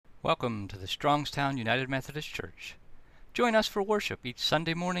Welcome to the Strongstown United Methodist Church. Join us for worship each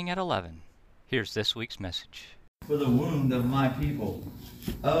Sunday morning at 11. Here's this week's message. For the wound of my people.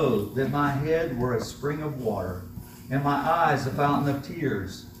 Oh, that my head were a spring of water, and my eyes a fountain of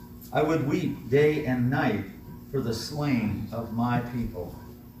tears. I would weep day and night for the slain of my people.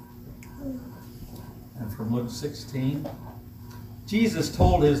 And from Luke 16, Jesus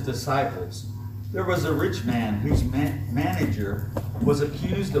told his disciples, there was a rich man whose manager was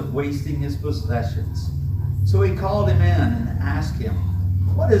accused of wasting his possessions. So he called him in and asked him,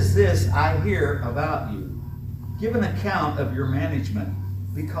 what is this I hear about you? Give an account of your management,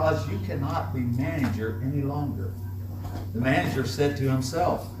 because you cannot be manager any longer. The manager said to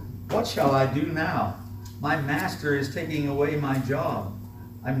himself, what shall I do now? My master is taking away my job.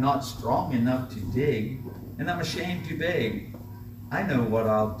 I'm not strong enough to dig, and I'm ashamed to beg. I know what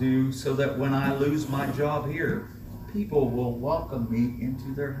I'll do so that when I lose my job here, people will welcome me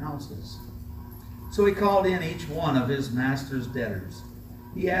into their houses. So he called in each one of his master's debtors.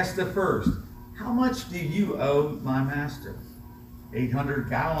 He asked the first, how much do you owe my master? 800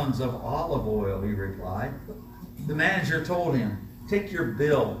 gallons of olive oil, he replied. The manager told him, take your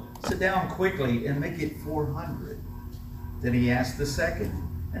bill, sit down quickly, and make it 400. Then he asked the second,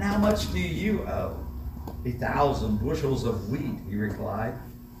 and how much do you owe? 1,000 bushels of wheat, he replied.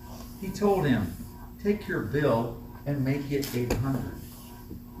 He told him, take your bill and make it 800.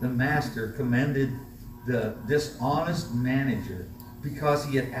 The master commended the dishonest manager because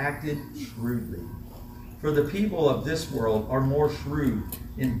he had acted shrewdly. For the people of this world are more shrewd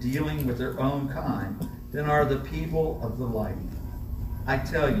in dealing with their own kind than are the people of the light. I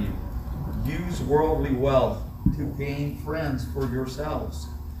tell you, use worldly wealth to gain friends for yourselves,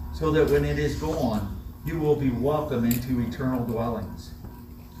 so that when it is gone, you will be welcome into eternal dwellings.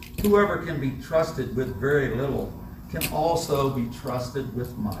 Whoever can be trusted with very little can also be trusted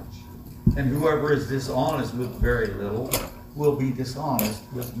with much. And whoever is dishonest with very little will be dishonest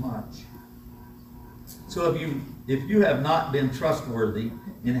with much. So if you have not been trustworthy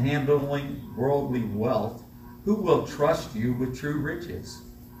in handling worldly wealth, who will trust you with true riches?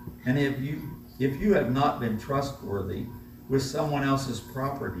 And if you have not been trustworthy with someone else's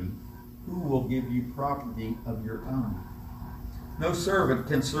property, who will give you property of your own? No servant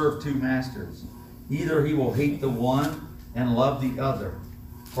can serve two masters. Either he will hate the one and love the other,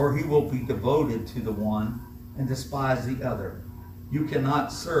 or he will be devoted to the one and despise the other. You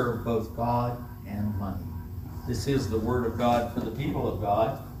cannot serve both God and money. This is the word of God for the people of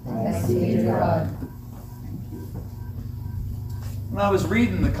God. Thanks be to God. When I was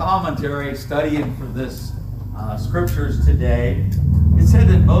reading the commentary, studying for this scriptures today, it said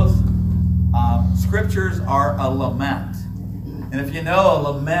that both scriptures are a lament. And if you know, a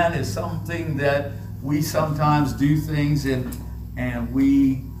lament is something that we sometimes do things and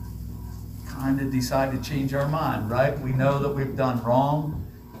we kind of decide to change our mind, right? We know that we've done wrong.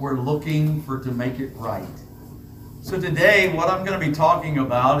 We're looking to make it right. So today, what I'm going to be talking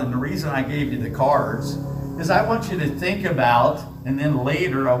about, and the reason I gave you the cards, is I want you to think about, and then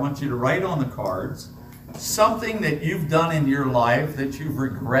later I want you to write on the cards, something that you've done in your life that you've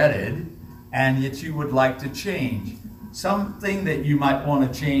regretted and that you would like to change. Something that you might want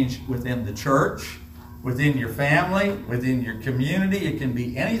to change within the church, within your family, within your community. It can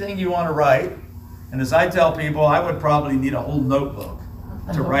be anything you want to write. And as I tell people, I would probably need a whole notebook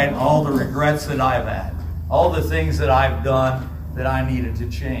to write all the regrets that I've had, all the things that I've done that I needed to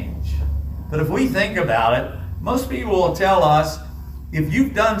change. But if we think about it, most people will tell us, if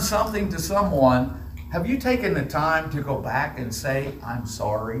you've done something to someone, have you taken the time to go back and say, I'm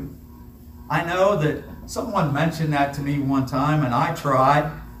sorry? I know that someone mentioned that to me one time, and I tried,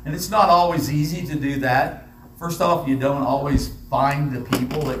 and it's not always easy to do that. First off, you don't always find the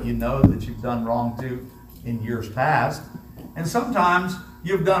people that you know that you've done wrong to in years past. And sometimes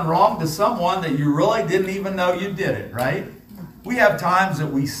you've done wrong to someone that you really didn't even know you did it, right? We have times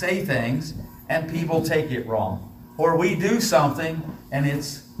that we say things and people take it wrong. Or we do something and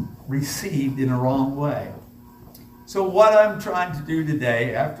it's received in a wrong way. So what I'm trying to do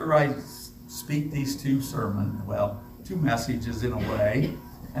today, after I speak these two messages in a way,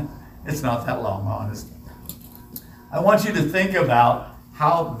 it's not that long, honest. I want you to think about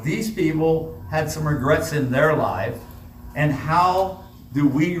how these people had some regrets in their life, and how do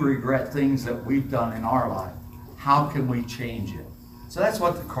we regret things that we've done in our life? How can we change it? So that's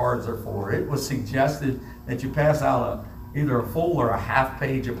what the cards are for. It was suggested that you pass out either a full or a half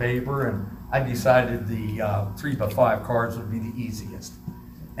page of paper, and I decided the 3x5 cards would be the easiest.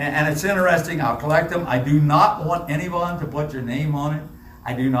 And it's interesting, I'll collect them. I do not want anyone to put your name on it.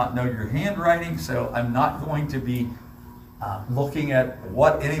 I do not know your handwriting, so I'm not going to be looking at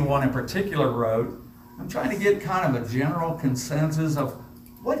what anyone in particular wrote. I'm trying to get kind of a general consensus of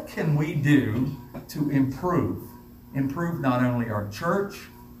what can we do to improve not only our church,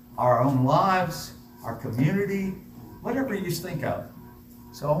 our own lives, our community, whatever you think of.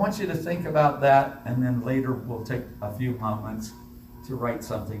 So I want you to think about that, and then later we'll take a few moments to write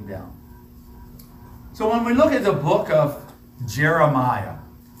something down. So when we look at the book of Jeremiah,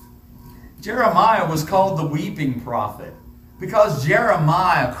 Jeremiah was called the weeping prophet because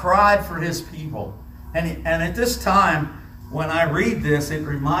Jeremiah cried for his people. And at this time, when I read this, it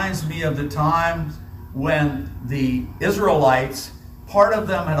reminds me of the times when the Israelites, part of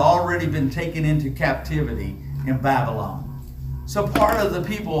them had already been taken into captivity in Babylon. So part of the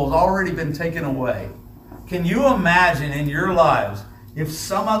people has already been taken away. Can you imagine in your lives if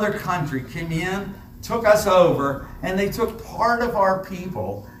some other country came in, took us over, and they took part of our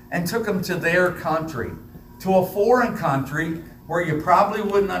people and took them to their country, to a foreign country where you probably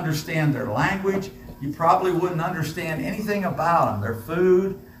wouldn't understand their language, you probably wouldn't understand anything about them, their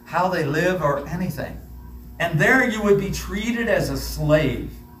food, how they live, or anything. And there you would be treated as a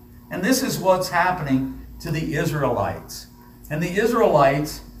slave. And this is what's happening to the Israelites. And the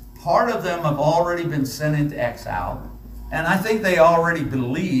Israelites, part of them have already been sent into exile. And I think they already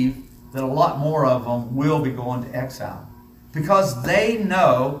believe that a lot more of them will be going to exile because they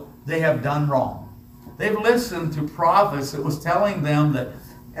know they have done wrong. They've listened to prophets that was telling them that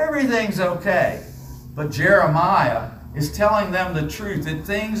everything's okay. But Jeremiah is telling them the truth, that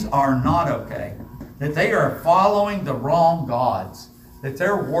things are not okay, that they are following the wrong gods, that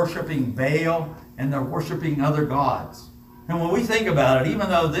they're worshiping Baal and they're worshiping other gods. And when we think about it, even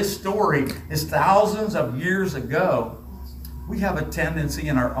though this story is thousands of years ago, we have a tendency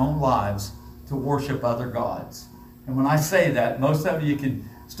in our own lives to worship other gods. And when I say that, most of you can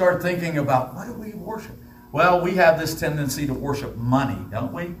start thinking about, what do we worship? Well, we have this tendency to worship money,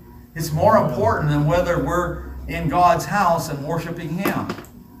 don't we? It's more important than whether we're in God's house and worshiping Him.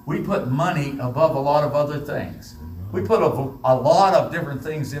 We put money above a lot of other things. We put a lot of different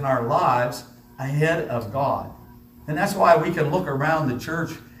things in our lives ahead of God. And that's why we can look around the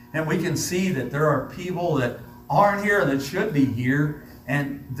church and we can see that there are people that aren't here that should be here,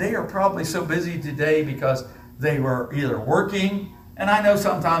 and they are probably so busy today because they were either working, and I know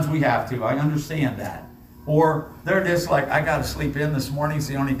sometimes we have to, I understand that, or they're just like, I got to sleep in this morning, it's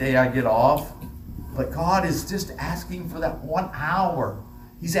the only day I get off. But God is just asking for that 1 hour.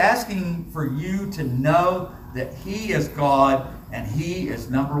 He's asking for you to know that He is God and He is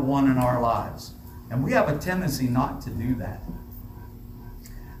number one in our lives. And we have a tendency not to do that.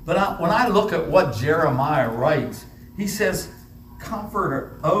 But when I look at what Jeremiah writes, he says,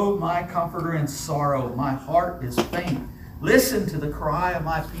 Comforter, oh my comforter in sorrow, my heart is faint. Listen to the cry of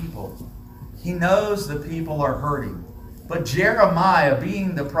my people. He knows the people are hurting. But Jeremiah,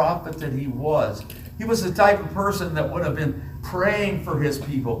 being the prophet that he was the type of person that would have been praying for his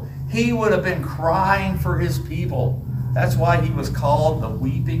people. He would have been crying for his people. That's why he was called the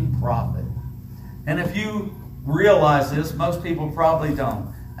weeping prophet. And if you realize this, most people probably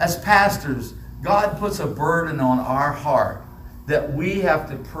don't. As pastors, God puts a burden on our heart that we have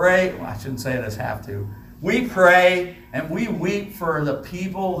to pray. Well, I shouldn't say it as have to. We pray and we weep for the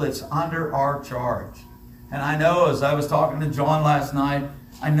people that's under our charge. And I know, as I was talking to John last night,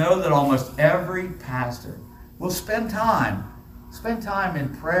 I know that almost every pastor will spend time in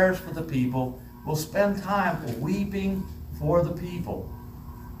prayers for the people, will spend time weeping for the people.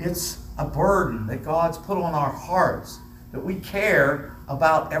 It's a burden that God's put on our hearts, that we care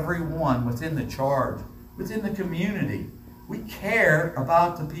about everyone within the charge, within the community. We care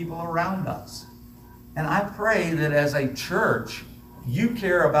about the people around us. And I pray that as a church, you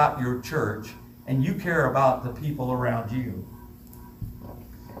care about your church and you care about the people around you.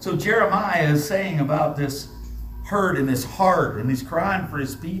 So Jeremiah is saying about this hurt in his heart, and he's crying for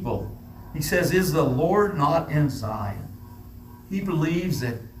his people. He says, is the Lord not in Zion? He believes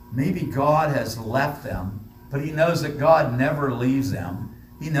that maybe God has left them, but he knows that God never leaves them.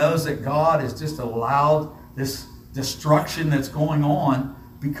 He knows that God has just allowed this destruction that's going on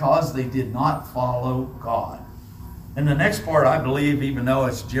because they did not follow God. And the next part, I believe, even though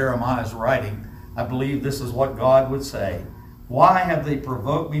it's Jeremiah's writing, I believe this is what God would say. Why have they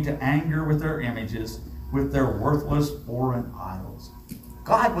provoked me to anger with their images, with their worthless foreign idols?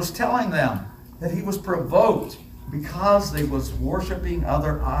 God was telling them that he was provoked because they was worshiping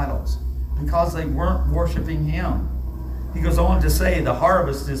other idols, because they weren't worshiping him. He goes on to say, the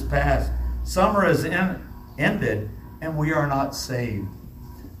harvest is past, summer is ended, and we are not saved.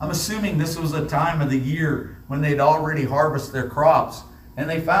 I'm assuming this was a time of the year when they'd already harvested their crops, and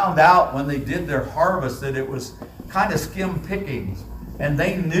they found out when they did their harvest that it was kind of skim pickings. And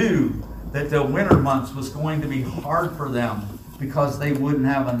they knew that the winter months was going to be hard for them because they wouldn't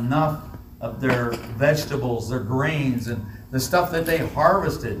have enough of their vegetables, their grains, and the stuff that they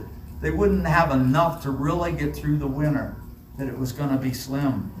harvested. They wouldn't have enough to really get through the winter, that it was going to be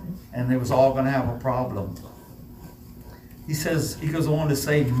slim, and it was all going to have a problem. He goes on to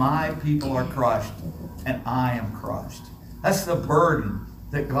say, my people are crushed, and I am crushed. That's the burden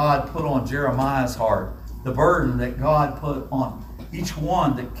that God put on Jeremiah's heart, the burden that God put on each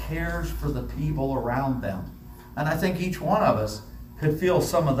one that cares for the people around them. And I think each one of us could feel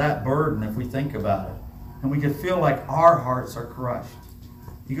some of that burden if we think about it. And we could feel like our hearts are crushed.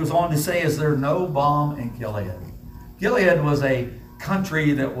 He goes on to say, is there no balm in Gilead? Gilead was a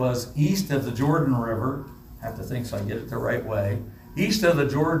country that was east of the Jordan River. I have to think so I get it the right way. East of the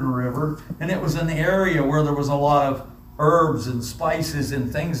Jordan River. And it was an area where there was a lot of herbs and spices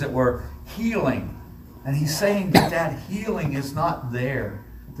and things that were healing. And he's saying that that healing is not there.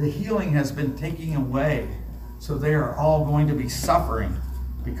 The healing has been taken away. So they are all going to be suffering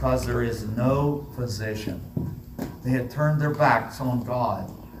because there is no physician. They had turned their backs on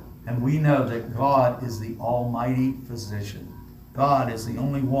God. And we know that God is the almighty physician. God is the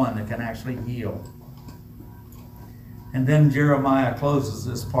only one that can actually heal. And then Jeremiah closes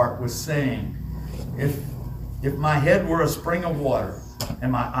this part with saying, if my head were a spring of water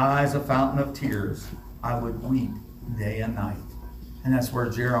and my eyes a fountain of tears, I would weep day and night. And that's where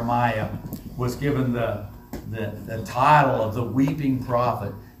Jeremiah was given the title of the weeping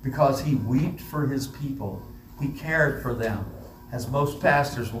prophet, because he wept for his people. He cared for them, as most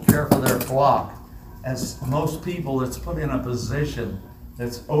pastors will care for their flock, as most people that's put in a position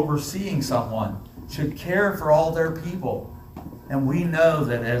that's overseeing someone should care for all their people. And we know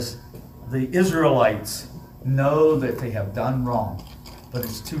that as the Israelites know that they have done wrong, but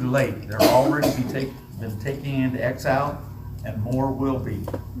it's too late. They're already been taken into exile, and more will be.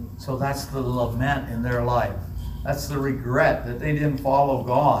 So that's the lament in their life. That's the regret that they didn't follow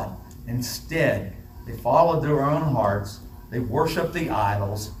God. Instead, they followed their own hearts, they worshiped the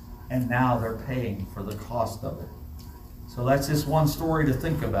idols, and now they're paying for the cost of it. So that's just one story to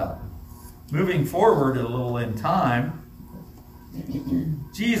think about. Moving forward a little in time,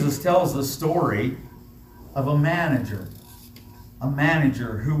 Jesus tells the story of a manager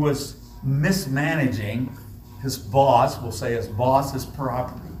who was mismanaging his boss, we'll say his boss's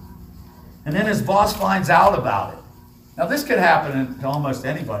property. And then his boss finds out about it. Now this could happen to almost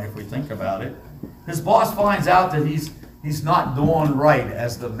anybody if we think about it. His boss finds out that he's not doing right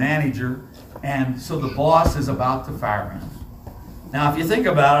as the manager, and so the boss is about to fire him. Now if you think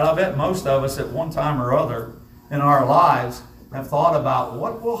about it, I bet most of us at one time or other in our lives have thought about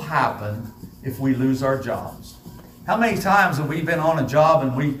what will happen if we lose our jobs. How many times have we been on a job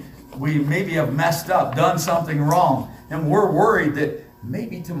and we maybe have messed up, done something wrong, and we're worried that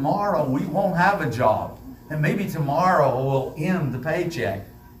maybe tomorrow we won't have a job, and maybe tomorrow will end the paycheck.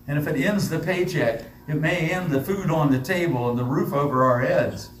 And if it ends the paycheck, it may end the food on the table and the roof over our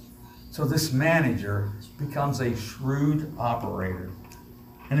heads. So this manager becomes a shrewd operator.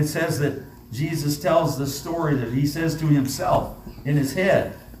 And it says that Jesus tells the story that he says to himself in his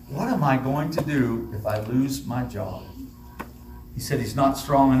head, what am I going to do if I lose my job? He said he's not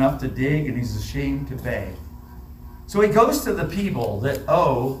strong enough to dig and he's ashamed to beg. So he goes to the people that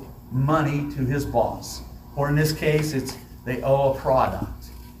owe money to his boss. Or in this case, they owe a product.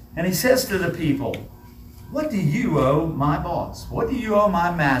 And he says to the people, what do you owe my boss? What do you owe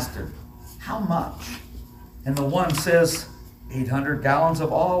my master? How much? And the one says, 800 gallons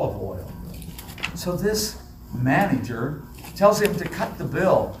of olive oil. So this manager tells him to cut the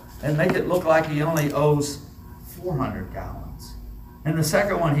bill and make it look like he only owes 400 gallons. And the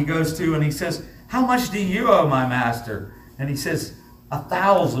second one he goes to and he says, how much do you owe my master? And he says,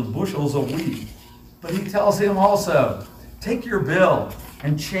 1,000 bushels of wheat. But he tells him also, take your bill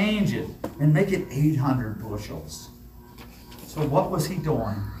and change it and make it 800 bushels. So what was he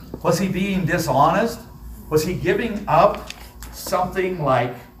doing? Was he being dishonest? Was he giving up something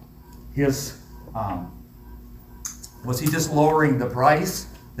like his, was he just lowering the price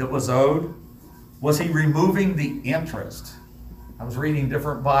that was owed? Was he removing the interest? I was reading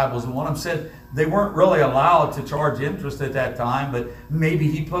different Bibles, and one of them said they weren't really allowed to charge interest at that time, but maybe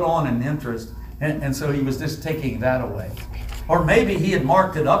he put on an interest, and so he was just taking that away. Or maybe he had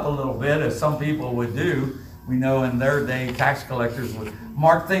marked it up a little bit, as some people would do. We know in their day, tax collectors would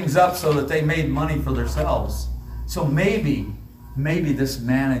mark things up so that they made money for themselves. So maybe this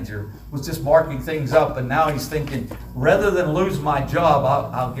manager was just marking things up, and now he's thinking, rather than lose my job,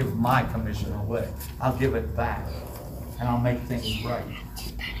 I'll give my commission away. I'll give it back, and I'll make things right.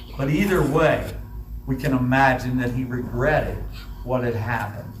 But either way, we can imagine that he regretted what had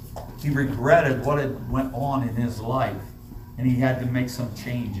happened. He regretted what had went on in his life, and he had to make some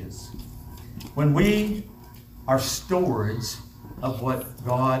changes. When we are stewards of what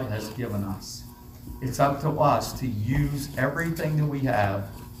God has given us, it's up to us to use everything that we have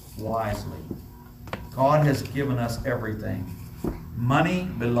wisely. God has given us everything. Money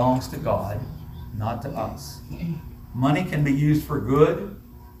belongs to God, not to us. Money can be used for good,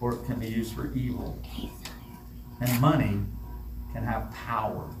 or it can be used for evil. And money can have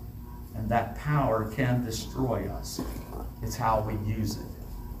power, and that power can destroy us. It's how we use it.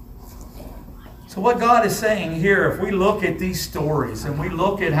 So what God is saying here, if we look at these stories and we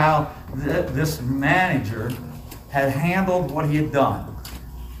look at how this manager had handled what he had done,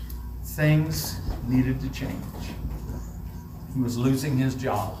 things needed to change. He was losing his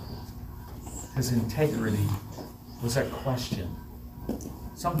job. His integrity was at question.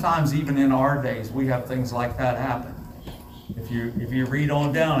 Sometimes even in our days, we have things like that happen. If you read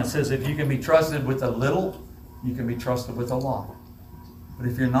on down, it says if you can be trusted with a little, you can be trusted with a lot. But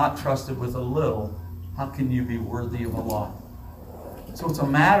if you're not trusted with a little, how can you be worthy of a lot? So it's a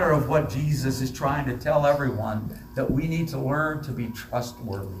matter of what Jesus is trying to tell everyone, that we need to learn to be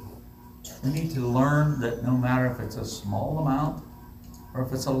trustworthy. We need to learn that no matter if it's a small amount or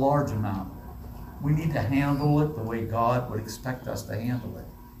if it's a large amount, we need to handle it the way God would expect us to handle it.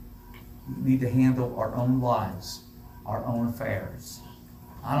 We need to handle our own lives, our own affairs.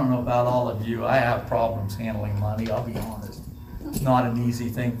 I don't know about all of you. I have problems handling money, I'll be honest. It's not an easy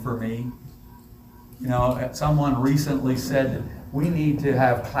thing for me. You know, someone recently said that we need to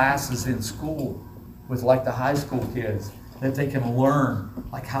have classes in school with like the high school kids, that they can learn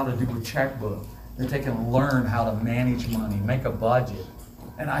like how to do a checkbook, that they can learn how to manage money, make a budget.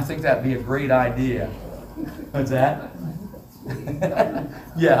 And I think that'd be a great idea. What's that?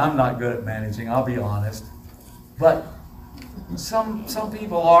 Yeah, I'm not good at managing, I'll be honest. But some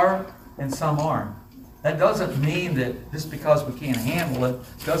people are and some aren't. That doesn't mean that just because we can't handle it,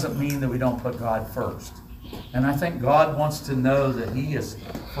 doesn't mean that we don't put God first. And I think God wants to know that He is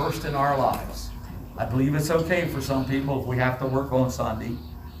first in our lives. I believe it's okay for some people if we have to work on Sunday.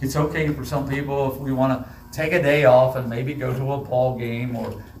 It's okay for some people if we want to take a day off and maybe go to a ball game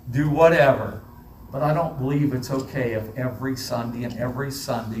or do whatever. But I don't believe it's okay if every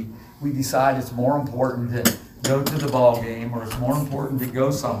Sunday we decide it's more important to go to the ball game or it's more important to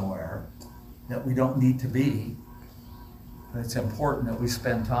go somewhere that we don't need to be. But it's important that we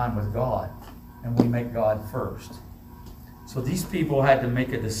spend time with God and we make God first. So these people had to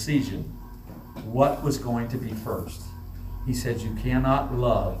make a decision. What was going to be first? He said, you cannot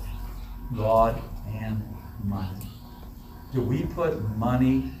love God and money. Do we put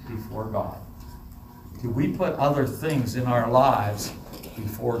money before God? Do we put other things in our lives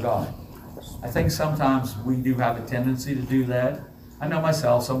before God? I think sometimes we do have a tendency to do that. I know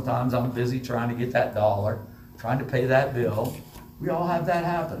myself, sometimes I'm busy trying to get that dollar, trying to pay that bill. We all have that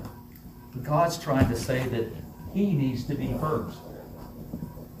happen. But God's trying to say that He needs to be first.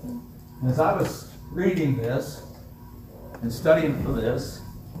 And as I was reading this and studying for this,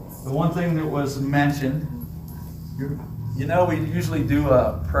 the one thing that was mentioned, you know, we usually do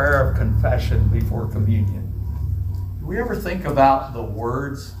a prayer of confession before communion. Do we ever think about the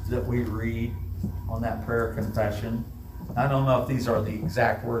words that we read on that prayer of confession? I don't know if these are the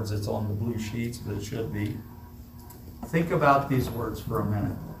exact words that's on the blue sheets, but it should be. Think about these words for a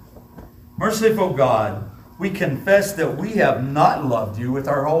minute. Merciful God, we confess that we have not loved you with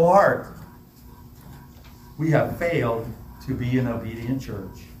our whole heart. We have failed to be an obedient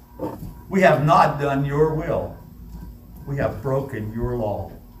church. We have not done your will. We have broken your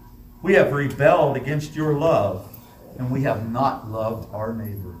law. We have rebelled against your love, and we have not loved our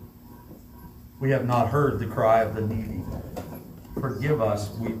neighbor. We have not heard the cry of the needy. Forgive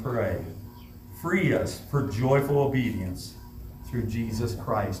us, we pray. Free us for joyful obedience through Jesus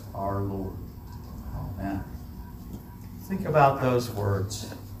Christ our Lord. Amen. Think about those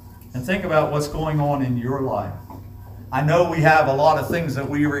words and think about what's going on in your life. I know we have a lot of things that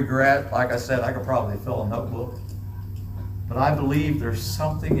we regret. Like I said, I could probably fill a notebook. But I believe there's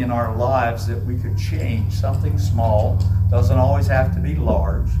something in our lives that we could change. Something small. Doesn't always have to be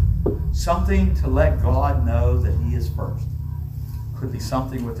large. Something to let God know that He is first. Could be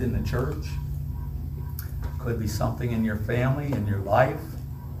something within the church. Could be something in your family, in your life.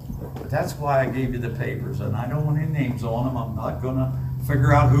 But that's why I gave you the papers. And I don't want any names on them. I'm not going to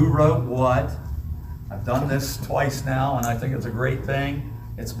figure out who wrote what. I've done this twice now, and I think it's a great thing.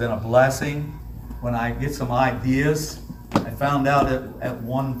 It's been a blessing. When I get some ideas, I found out at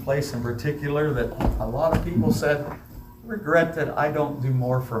one place in particular that a lot of people said, regret that I don't do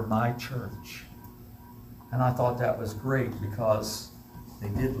more for my church. And I thought that was great because they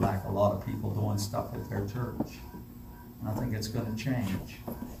did lack a lot of people doing stuff at their church. And I think it's going to change.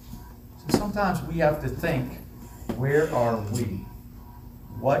 So sometimes we have to think, where are we?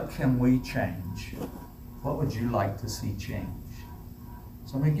 What can we change? What would you like to see change?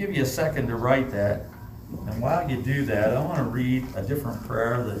 So I'm going to give you a second to write that. And while you do that, I want to read a different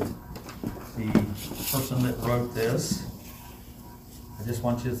prayer that the person that wrote this. I just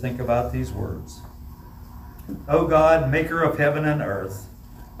want you to think about these words. O God, maker of heaven and earth,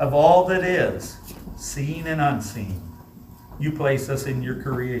 of all that is, seen and unseen, you place us in your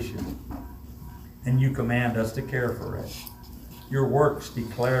creation, and you command us to care for it. Your works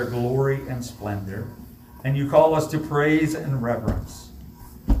declare glory and splendor, and you call us to praise and reverence.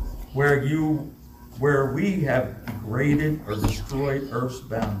 Where we have degraded or destroyed earth's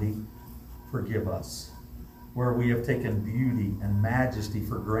bounty, forgive us. Where we have taken beauty and majesty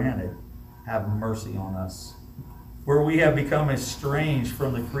for granted, have mercy on us. Where we have become estranged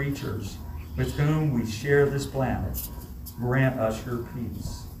from the creatures with whom we share this planet, grant us your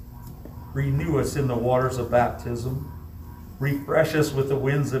peace. Renew us in the waters of baptism, refresh us with the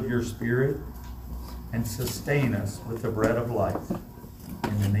winds of your Spirit, and sustain us with the bread of life.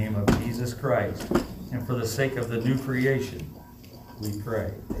 In the name of Jesus Christ, and for the sake of the new creation, we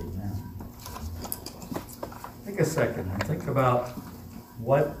pray. Amen. Take a second and think about,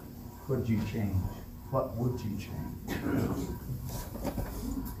 what could you change? What would you change?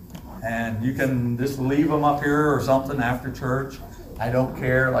 And you can just leave them up here or something after church. I don't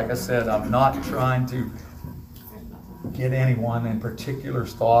care. Like I said, I'm not trying to get anyone in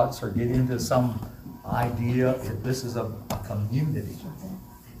particular's thoughts or get into some idea. This is a community.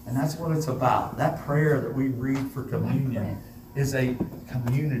 And that's what it's about. That prayer that we read for communion is a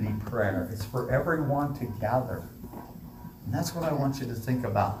community prayer. It's for everyone together. And that's what I want you to think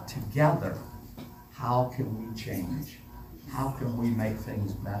about. Together, how can we change? How can we make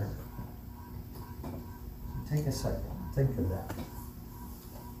things better? Take a second. Think of that.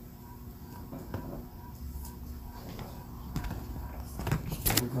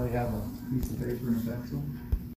 Everybody have a piece of paper and a pencil?